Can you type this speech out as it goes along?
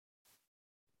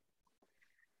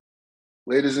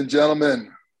Ladies and gentlemen,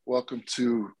 welcome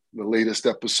to the latest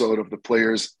episode of the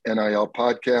Players NIL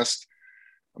podcast.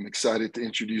 I'm excited to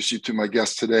introduce you to my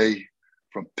guest today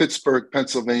from Pittsburgh,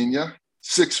 Pennsylvania,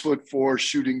 6'4"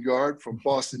 shooting guard from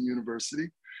Boston University,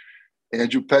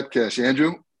 Andrew Petcash.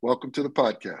 Andrew, welcome to the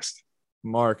podcast.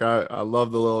 Mark, I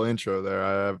love the little intro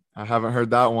there. I haven't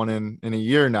heard that one in a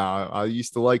year now. I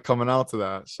used to like coming out to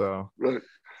that. So right.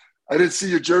 I didn't see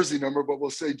your jersey number, but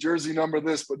we'll say jersey number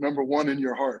this, but number one in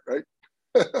your heart, right?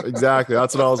 Exactly.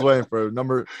 That's what I was waiting for.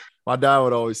 My dad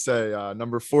would always say,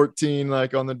 number 14,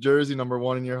 like on the jersey, number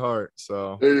one in your heart.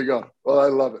 So there you go. Well, I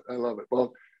love it.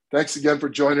 Well, thanks again for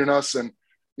joining us. And,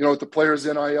 you know, at the Players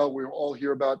NIL,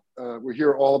 we're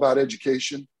here all about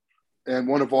education. And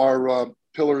one of our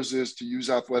pillars is to use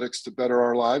athletics to better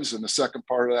our lives. And the second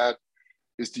part of that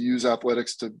is to use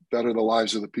athletics to better the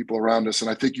lives of the people around us.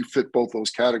 And I think you fit both those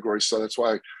categories. So that's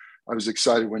why I was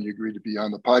excited when you agreed to be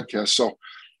on the podcast. So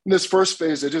in this first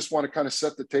phase, I just want to kind of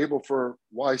set the table for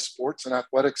why sports and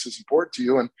athletics is important to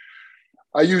you. And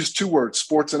I use two words,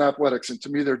 sports and athletics. And to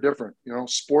me, they're different. You know,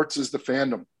 sports is the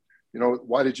fandom. You know,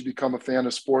 why did you become a fan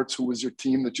of sports? Who was your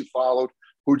team that you followed?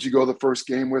 Who did you go the first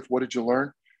game with? What did you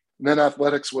learn? And then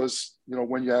athletics was, you know,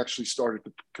 when you actually started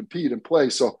to compete and play.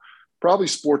 So probably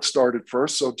sports started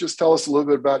first. So just tell us a little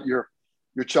bit about your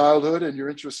childhood and your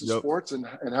interest in sports and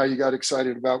how you got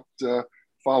excited about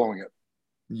following it.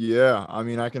 Yeah, I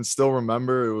mean, I can still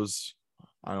remember it was,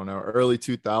 I don't know, early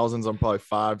 2000s. I'm probably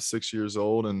 5-6 years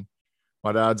old. And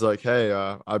my dad's like, hey,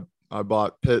 I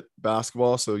bought Pitt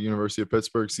basketball, so University of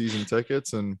Pittsburgh season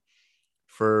tickets. And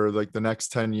for like the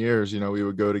next 10 years, you know, we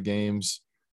would go to games,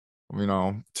 you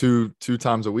know, two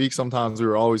times a week. Sometimes we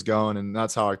were always going. And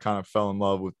that's how I kind of fell in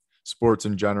love with sports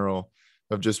in general,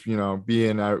 of just, you know,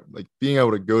 being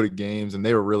able to go to games. And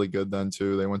they were really good then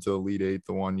too. They went to the Elite Eight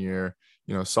the one year.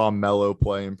 You know, saw Melo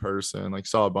play in person, like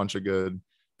saw a bunch of good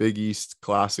Big East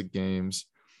Classic games.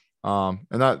 And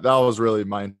that was really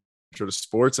my intro to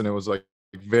sports. And it was like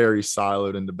very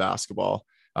siloed into basketball,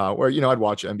 where, you know, I'd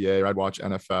watch NBA, I'd watch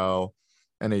NFL,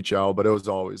 NHL, but it was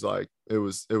always like, it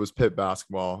was Pitt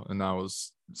basketball. And that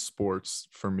was sports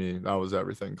for me. That was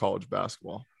everything, college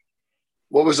basketball.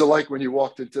 What was it like when you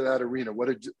walked into that arena? What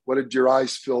did your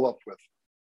eyes fill up with?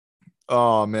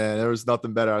 Oh man, there was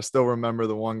nothing better. I still remember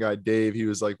the one guy, Dave. He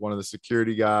was like one of the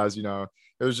security guys. You know,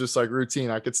 it was just like routine.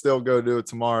 I could still go do it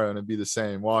tomorrow and it'd be the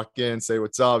same. Walk in, say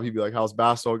what's up. He'd be like, how's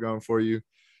basketball going for you?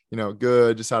 You know,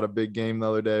 good. Just had a big game the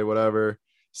other day, whatever.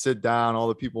 Sit down. All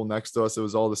the people next to us, it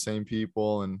was all the same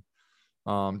people.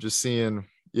 And just seeing,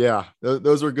 yeah,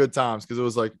 those were good times, because it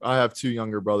was like, I have two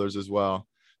younger brothers as well.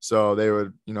 So they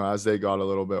would, you know, as they got a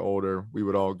little bit older, we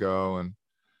would all go and,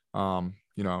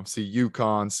 you know, see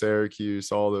UConn,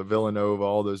 Syracuse, all the Villanova,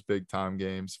 all those big time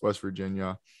games, West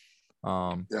Virginia.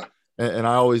 And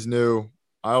I always knew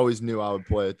I would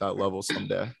play at that level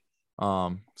someday.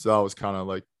 So that was kind of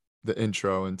like the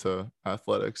intro into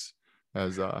athletics,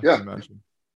 as you mentioned.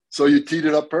 So you teed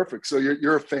it up perfect. So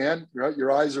you're a fan, right?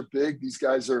 Your eyes are big. These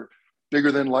guys are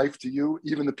bigger than life to you.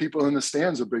 Even the people in the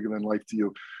stands are bigger than life to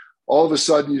you. All of a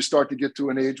sudden, you start to get to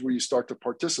an age where you start to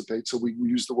participate. So we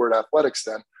use the word athletics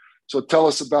then. So tell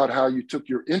us about how you took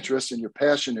your interest and your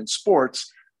passion in sports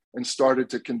and started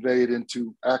to convey it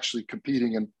into actually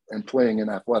competing and playing in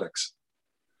athletics.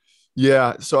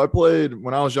 Yeah. So I played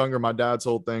when I was younger. My dad's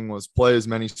whole thing was play as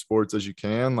many sports as you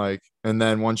can. Like, and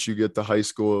then once you get to high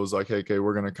school, it was like, hey, okay,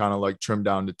 we're going to kind of like trim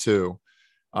down to two.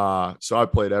 So I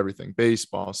played everything: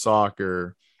 baseball,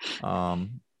 soccer,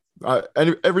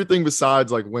 everything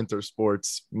besides like winter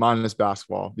sports, minus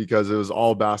basketball, because it was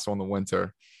all basketball in the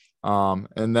winter.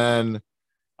 And then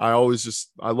I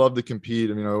love to compete.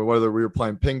 You know, whether we were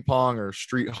playing ping pong or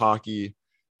street hockey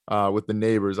with the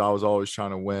neighbors, I was always trying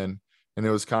to win. And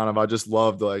it was kind of, I just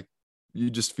loved, like, you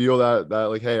just feel that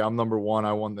like, hey, I'm number one.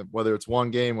 I won whether it's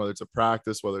one game, whether it's a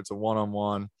practice, whether it's a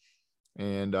one-on-one.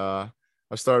 And I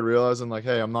started realizing, like,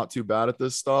 hey, I'm not too bad at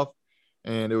this stuff.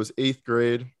 And it was 8th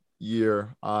grade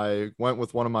year. I went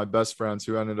with one of my best friends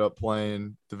who ended up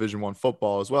playing Division I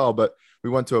football as well, but we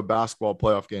went to a basketball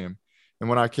playoff game. And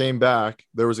when I came back,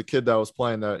 there was a kid that was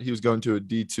playing that he was going to a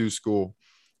D2 school.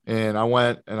 And I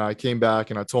went and I came back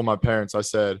and I told my parents, I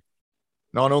said,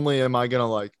 not only am I going to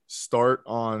like start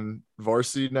on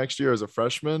varsity next year as a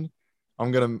freshman,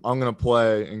 I'm going to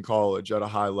play in college at a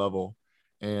high level.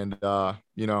 And,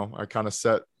 you know, I kind of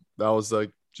that was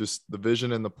like just the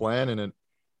vision and the plan. And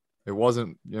it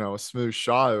wasn't, you know, a smooth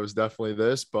shot. It was definitely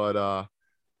this, but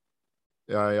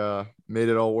I made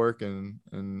it all work and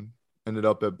ended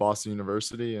up at Boston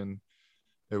University. And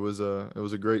it was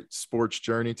a great sports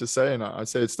journey to say. And I'd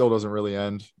say it still doesn't really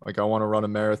end. Like, I want to run a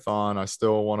marathon. I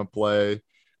still want to play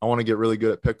I want to get really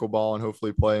good at pickleball and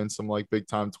hopefully play in some like big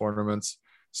time tournaments.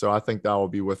 So I think that will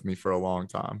be with me for a long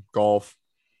time. Golf.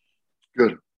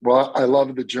 Good. Well, I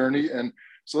love the journey. And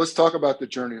so let's talk about the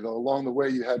journey though. Along the way,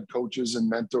 you had coaches and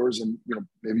mentors and,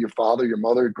 maybe your father, your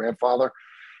mother, your grandfather,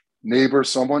 neighbor,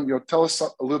 someone, tell us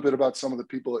a little bit about some of the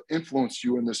people that influenced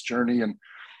you in this journey. And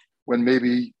when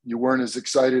maybe you weren't as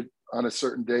excited on a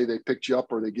certain day, they picked you up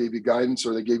or they gave you guidance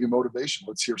or they gave you motivation.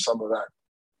 Let's hear some of that.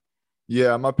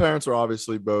 Yeah. My parents are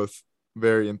obviously both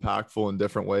very impactful in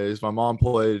different ways. My mom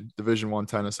played Division I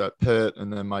tennis at Pitt,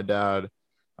 and then my dad,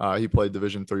 he played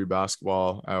Division III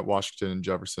basketball at Washington and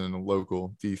Jefferson, a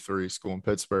local D3 school in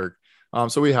Pittsburgh.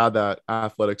 So we had that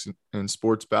athletics and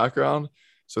sports background.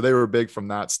 So they were big from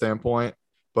that standpoint.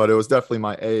 But it was definitely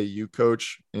my AAU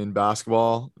coach in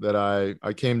basketball that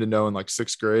I came to know in like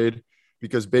sixth grade,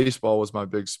 because baseball was my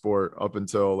big sport up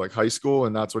until like high school.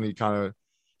 And that's when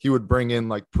he would bring in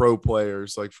like pro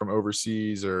players like from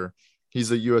overseas, or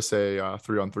he's a USA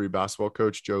 3-on-3 basketball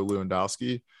coach, Joe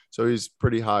Lewandowski. So he's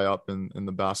pretty high up in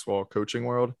the basketball coaching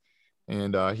world.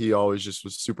 And he always just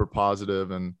was super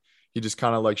positive. And he just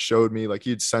kind of like showed me, like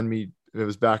he'd send me, it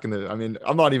was back in I mean,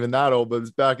 I'm not even that old, but it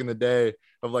was back in the day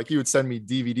of like, he would send me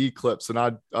DVD clips and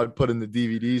I'd put in the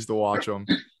DVDs to watch them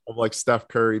of like Steph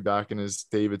Curry back in his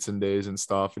Davidson days and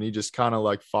stuff. And he just kind of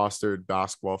like fostered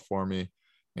basketball for me.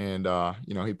 And,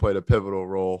 he played a pivotal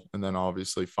role. And then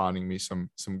obviously finding me some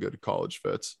good college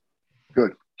fits.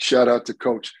 Good. Shout out to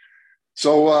coach.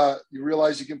 So you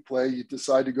realize you can play. You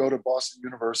decide to go to Boston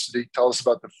University. Tell us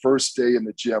about the first day in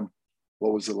the gym.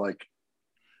 What was it like?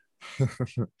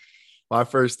 My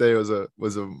first day was a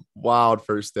wild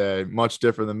first day, much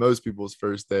different than most people's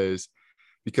first days,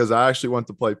 because I actually went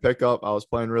to play pickup. I was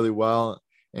playing really well.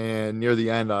 And near the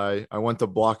end, I went to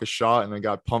block a shot and I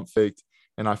got pump faked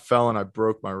and I fell and I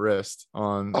broke my wrist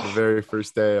on the very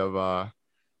first day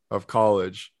of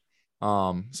college.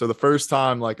 So the first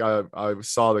time, like I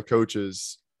saw the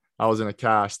coaches, I was in a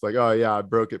cast, like, oh yeah, I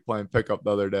broke it playing pickup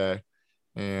the other day.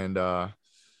 And,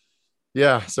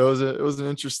 yeah, so it was an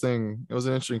interesting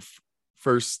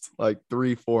first like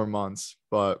 3-4 months,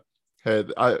 but hey,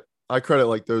 I credit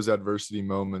like those adversity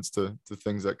moments to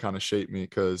things that kind of shaped me,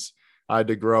 because I had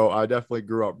to grow. I definitely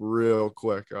grew up real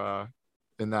quick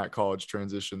in that college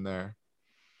transition there.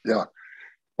 Yeah.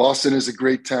 Boston is a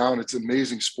great town. It's an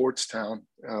amazing sports town.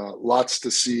 Lots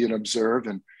to see and observe.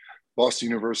 And Boston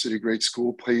University, great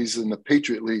school, plays in the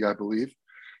Patriot League, I believe.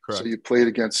 Correct. So you played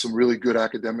against some really good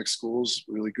academic schools,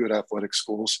 really good athletic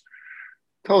schools.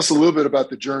 Tell us a little bit about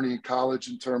the journey in college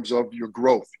in terms of your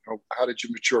growth. How did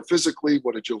you mature physically?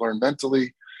 What did you learn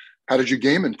mentally? How did your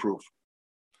game improve?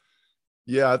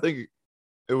 Yeah, I think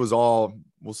it was all,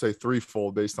 we'll say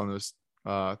threefold based on those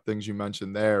things you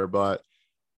mentioned there. But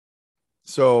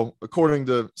so according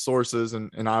to sources,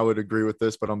 and I would agree with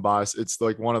this, but I'm biased, it's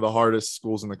like one of the hardest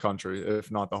schools in the country,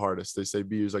 if not the hardest. They say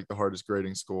BU is like the hardest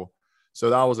grading school. So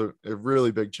that was a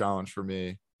really big challenge for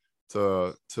me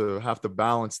to have to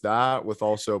balance that with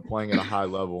also playing at a high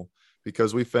level,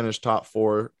 because we finished top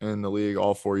 4 in the league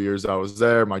all 4 years I was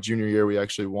there. My junior year, we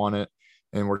actually won it,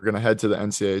 and we're going to head to the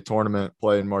NCAA tournament,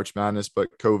 play in March Madness, but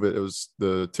COVID, it was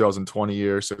the 2020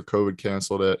 year, so COVID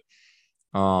canceled it.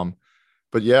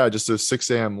 But yeah, just those 6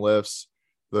 a.m. lifts,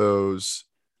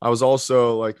 I was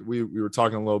also like, we were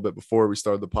talking a little bit before we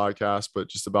started the podcast, but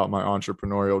just about my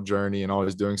entrepreneurial journey and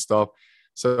always doing stuff.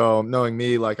 So knowing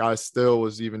me, like I still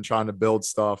was even trying to build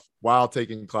stuff while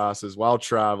taking classes, while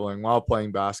traveling, while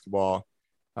playing basketball.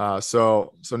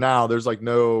 So now there's like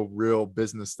no real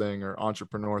business thing or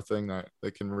entrepreneur thing that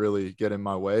can really get in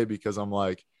my way, because I'm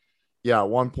like, yeah, at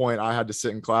one point I had to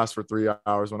sit in class for 3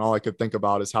 hours when all I could think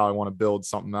about is how I want to build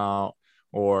something out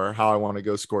or how I want to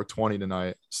go score 20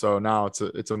 tonight. So now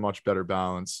it's a much better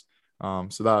balance.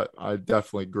 So that I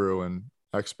definitely grew in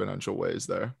exponential ways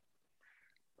there.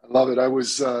 I love it. I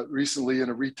was recently in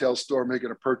a retail store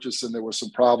making a purchase, and there were some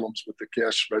problems with the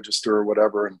cash register or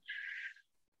whatever. And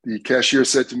the cashier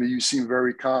said to me, "You seem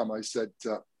very calm." I said,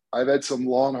 "I've had some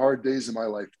long, hard days in my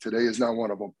life. Today is not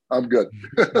one of them. I'm good."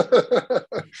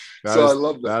 I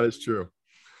love that. That is true.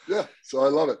 Yeah. So I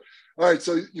love it. All right.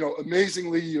 So,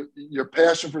 amazingly, your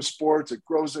passion for sports, it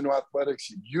grows into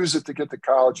athletics. You use it to get to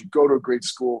college. You go to a great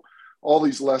school, all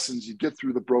these lessons, you get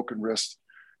through the broken wrist.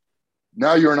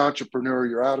 Now you're an entrepreneur.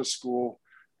 You're out of school.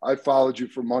 I followed you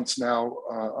for months now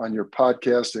on your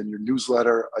podcast and your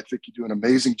newsletter. I think you do an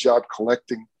amazing job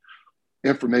collecting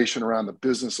information around the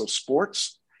business of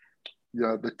sports.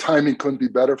 The timing couldn't be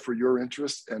better for your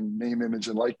interest and name, image,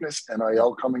 and likeness,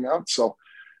 NIL coming out. So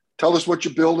tell us what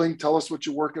you're building. Tell us what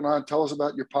you're working on. Tell us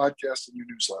about your podcast and your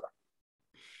newsletter.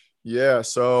 Yeah.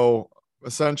 So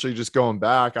essentially just going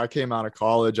back, I came out of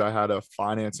college. I had a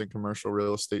finance and commercial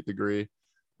real estate degree,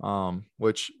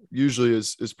 which usually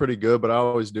is pretty good, but I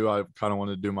always do. I kind of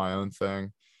wanted to do my own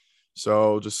thing.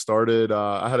 So just started,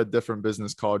 I had a different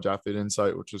business, College Athlete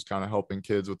Insight, which was kind of helping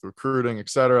kids with recruiting, et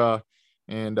cetera.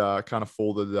 And kind of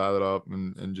folded that up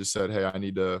and just said, hey, I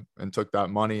need to, and took that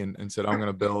money and said, I'm going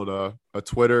to build a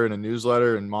Twitter and a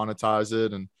newsletter and monetize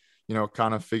it and,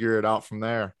 kind of figure it out from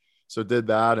there. So did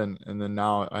that. And then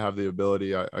now I have the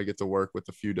ability, I get to work with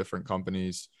a few different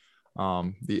companies,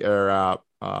 the Air app,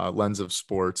 Lens of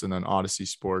Sports, and then Odyssey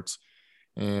Sports.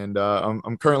 And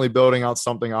I'm currently building out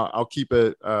something. I'll keep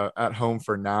it at home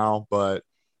for now, but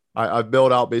I've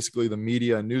built out basically the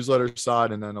media and newsletter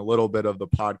side, and then a little bit of the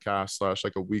podcast /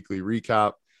 like a weekly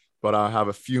recap. But I have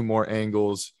a few more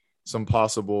angles, some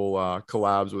possible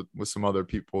collabs with some other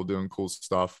people doing cool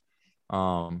stuff.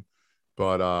 Yeah,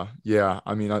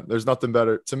 I mean, there's nothing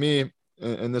better to me,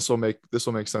 and this will make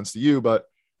sense to you, but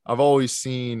I've always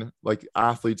seen like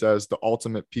athletes as the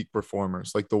ultimate peak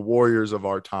performers, like the warriors of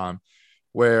our time,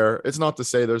 where it's not to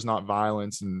say there's not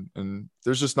violence and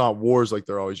there's just not wars like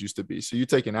there always used to be. So you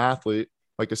take an athlete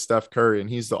like a Steph Curry, and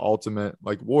he's the ultimate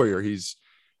like warrior. He's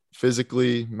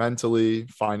physically, mentally,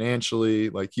 financially,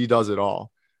 like he does it all.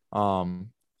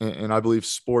 And I believe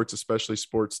sports, especially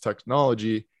sports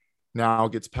technology, now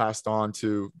gets passed on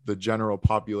to the general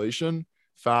population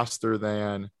faster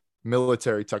than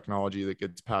military technology that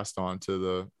gets passed on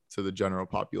to the general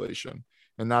population.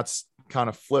 And that's kind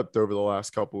of flipped over the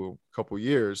last couple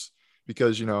years,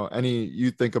 because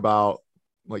you think about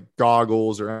like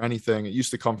goggles or anything, it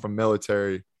used to come from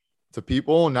military to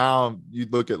people. Now you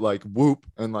look at like Whoop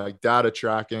and like data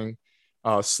tracking,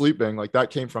 sleeping, like that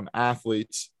came from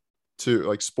athletes to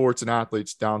like sports and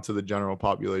athletes down to the general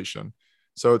population.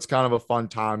 So it's kind of a fun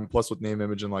time, plus with name,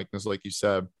 image, and likeness, like you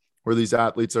said, where these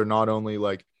athletes are not only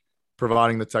like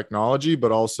providing the technology,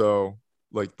 but also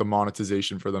like the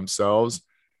monetization for themselves.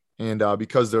 And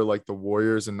because they're like the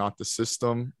warriors and not the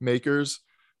system makers,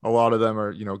 a lot of them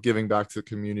are, giving back to the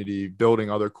community, building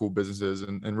other cool businesses,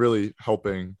 and really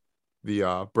helping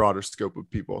the broader scope of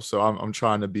people. So I'm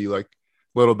trying to be like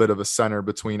a little bit of a center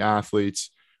between athletes,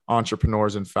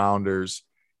 entrepreneurs and founders,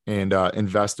 and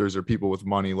investors or people with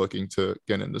money looking to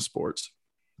get into sports.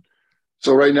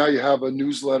 So right now you have a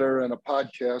newsletter and a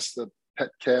podcast. The Pet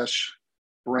Cash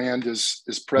brand is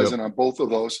present on both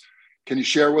of those. Can you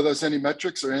share with us any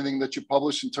metrics or anything that you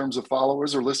publish in terms of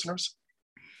followers or listeners?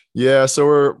 Yeah,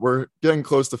 so we're getting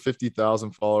close to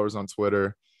 50,000 followers on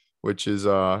Twitter, which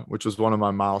was one of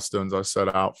my milestones I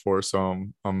set out for. So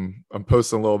I'm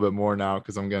posting a little bit more now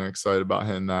because I'm getting excited about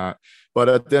hitting that. But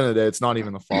at the end of the day, it's not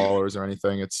even the followers or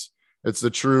anything. It's the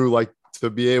true, like,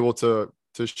 to be able to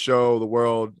show the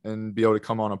world and be able to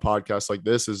come on a podcast like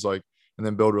this is like, and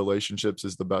then build relationships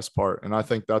is the best part. And I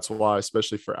think that's why,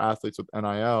 especially for athletes with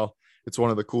NIL, it's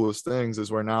one of the coolest things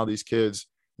is where now these kids,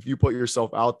 if you put yourself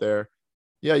out there,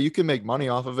 yeah, you can make money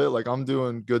off of it. Like I'm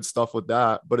doing good stuff with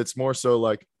that, but it's more so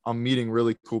like I'm meeting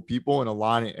really cool people and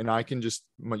aligning, and I can just,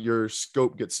 your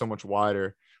scope gets so much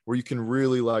wider where you can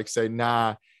really like say,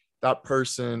 nah, that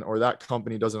person or that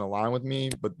company doesn't align with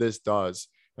me, but this does.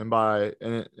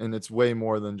 And it's way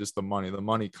more than just the money. The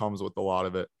money comes with a lot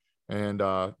of it. And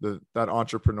that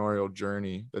entrepreneurial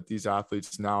journey that these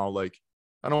athletes now, like,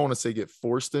 I don't want to say get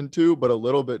forced into, but a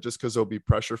little bit, just because there'll be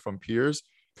pressure from peers,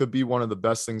 could be one of the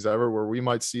best things ever, where we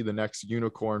might see the next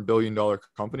unicorn billion-dollar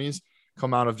companies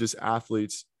come out of just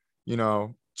athletes,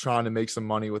 trying to make some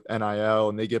money with NIL,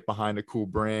 and they get behind a cool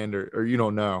brand or you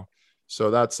don't know.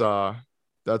 So that's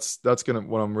gonna,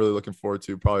 what I'm really looking forward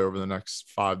to probably over the next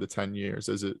 5 to 10 years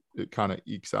as it kind of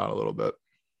ekes out a little bit.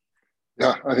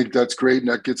 Yeah, I think that's great.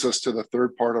 And that gets us to the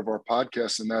third part of our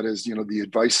podcast, and that is, the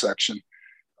advice section.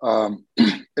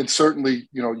 And certainly,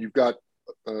 you've got,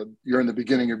 you're in the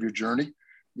beginning of your journey,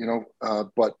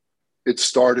 but it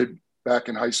started back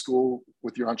in high school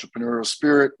with your entrepreneurial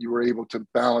spirit. You were able to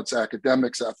balance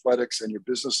academics, athletics, and your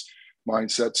business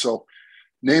mindset. So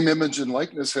name, image, and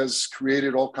likeness has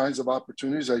created all kinds of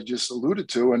opportunities I just alluded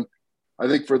to. And I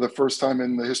think for the first time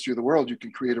in the history of the world, you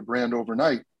can create a brand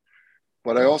overnight.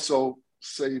 But I also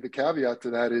say the caveat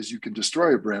to that is you can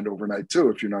destroy a brand overnight too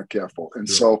if you're not careful. And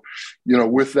so,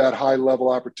 with that high level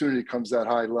opportunity comes that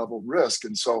high level risk.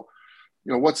 And so,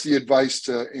 what's the advice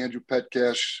to Andrew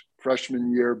Petcash,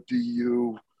 freshman year,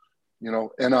 BU?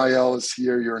 NIL is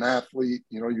here. You're an athlete.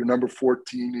 You're number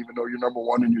 14, even though you're number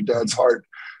 1 in your dad's heart.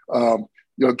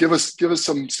 Give us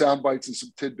some sound bites and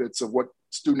some tidbits of what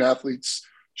student athletes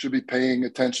should be paying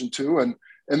attention to, and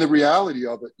the reality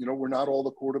of it. We're not all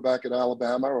the quarterback at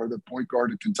Alabama or the point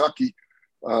guard at Kentucky.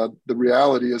 The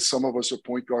reality is some of us are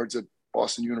point guards at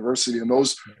Boston University. And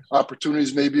those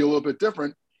opportunities may be a little bit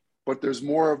different, but there's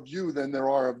more of you than there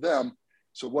are of them.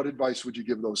 So what advice would you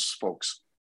give those folks?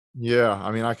 Yeah,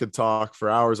 I mean, I could talk for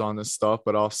hours on this stuff,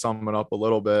 but I'll sum it up a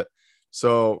little bit.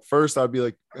 So first, I'd be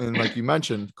like, and like you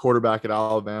mentioned, quarterback at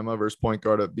Alabama versus point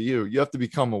guard at BU. You have to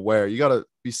become aware. You got to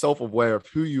be self-aware of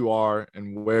who you are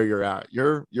and where you're at.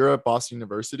 You're at Boston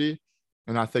University,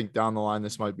 and I think down the line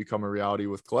this might become a reality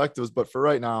with collectives. But for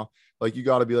right now, like you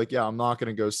got to be like, yeah, I'm not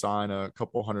going to go sign a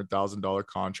couple $100,000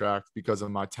 contract because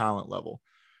of my talent level.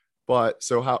 But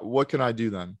so what can I do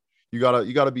then? You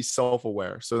gotta be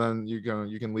self-aware. So then you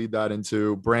can lead that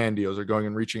into brand deals or going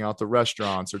and reaching out to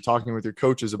restaurants or talking with your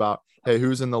coaches about, hey,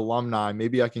 who's in the alumni?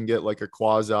 Maybe I can get like a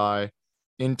quasi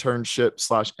internship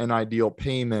 / NI deal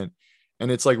payment. And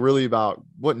it's like really about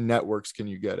what networks can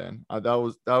you get in?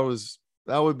 That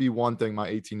would be one thing. My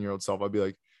 18-year-old self, I'd be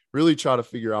like, really try to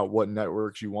figure out what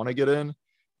networks you want to get in,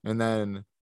 and then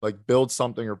like build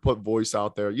something or put voice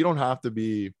out there. You don't have to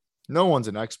be. No one's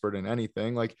an expert in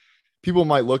anything. Like people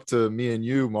might look to me and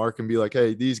you, Mark, and be like,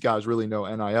 hey, these guys really know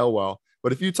NIL well.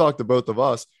 But if you talk to both of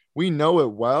us, we know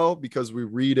it well because we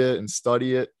read it and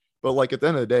study it. But like at the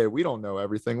end of the day, we don't know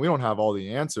everything. We don't have all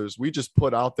the answers. We just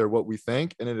put out there what we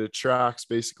think, and it attracts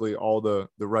basically all the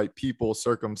right people,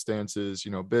 circumstances,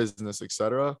 business,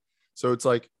 etc. So it's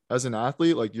like as an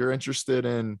athlete, like you're interested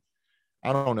in,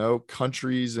 I don't know,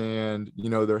 countries and,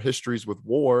 their histories with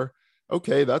war.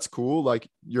 Okay, that's cool. Like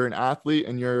you're an athlete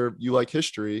and you like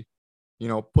history,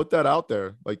 put that out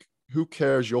there. Like who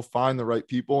cares? You'll find the right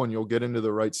people and you'll get into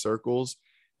the right circles.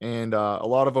 And a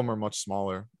lot of them are much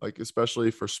smaller, like especially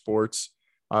for sports.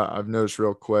 I've noticed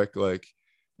real quick, like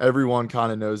everyone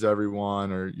kind of knows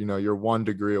everyone, or, you're 1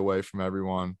 degree away from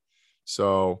everyone.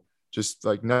 So just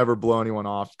like never blow anyone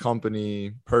off,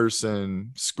 company,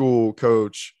 person, school,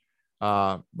 coach.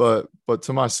 But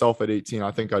to myself at 18,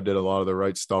 I think I did a lot of the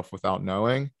right stuff without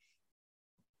knowing,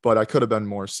 but I could have been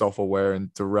more self-aware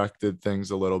and directed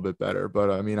things a little bit better. But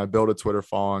I mean, I built a Twitter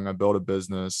following, I built a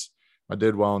business, I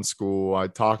did well in school. I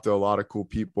talked to a lot of cool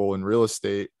people in real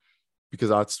estate because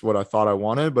that's what I thought I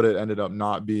wanted, but it ended up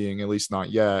not being, at least not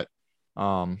yet.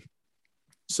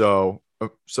 So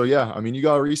yeah, I mean, you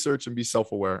got to research and be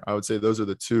self-aware. I would say those are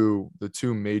the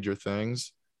two major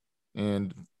things.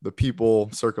 And the people,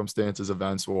 circumstances,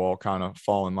 events will all kind of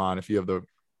fall in line if you have the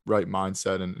right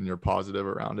mindset and you're positive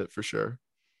around it, for sure.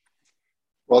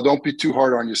 Well, don't be too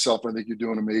hard on yourself. I think you're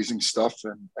doing amazing stuff.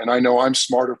 And I know I'm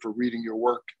smarter for reading your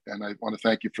work. And I want to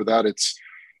thank you for that.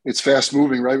 It's fast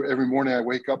moving, right? Every morning I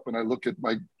wake up and I look at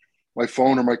my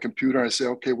phone or my computer and I say,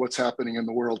 okay, what's happening in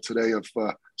the world today of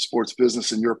sports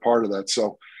business? And you're part of that.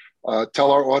 So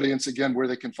tell our audience again where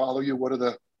they can follow you. What are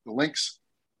the links?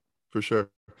 For sure.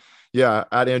 Yeah,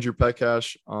 at Andrew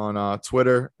Petcash on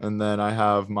Twitter, and then I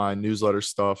have my newsletter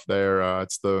stuff there.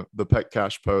 It's the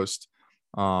Petcash Post,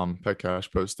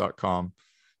 petcashpost.com.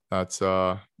 That's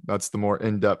the more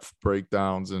in-depth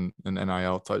breakdowns and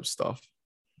NIL type stuff.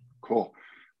 Cool.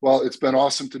 Well, it's been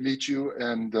awesome to meet you,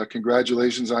 and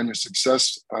congratulations on your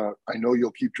success. I know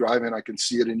you'll keep driving. I can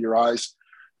see it in your eyes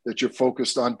that you're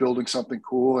focused on building something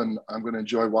cool, and I'm going to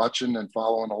enjoy watching and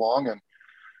following along. And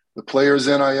the Players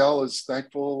NIL is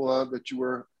thankful that you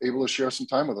were able to share some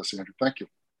time with us, Andrew. Thank you.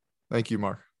 Thank you,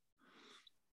 Mark.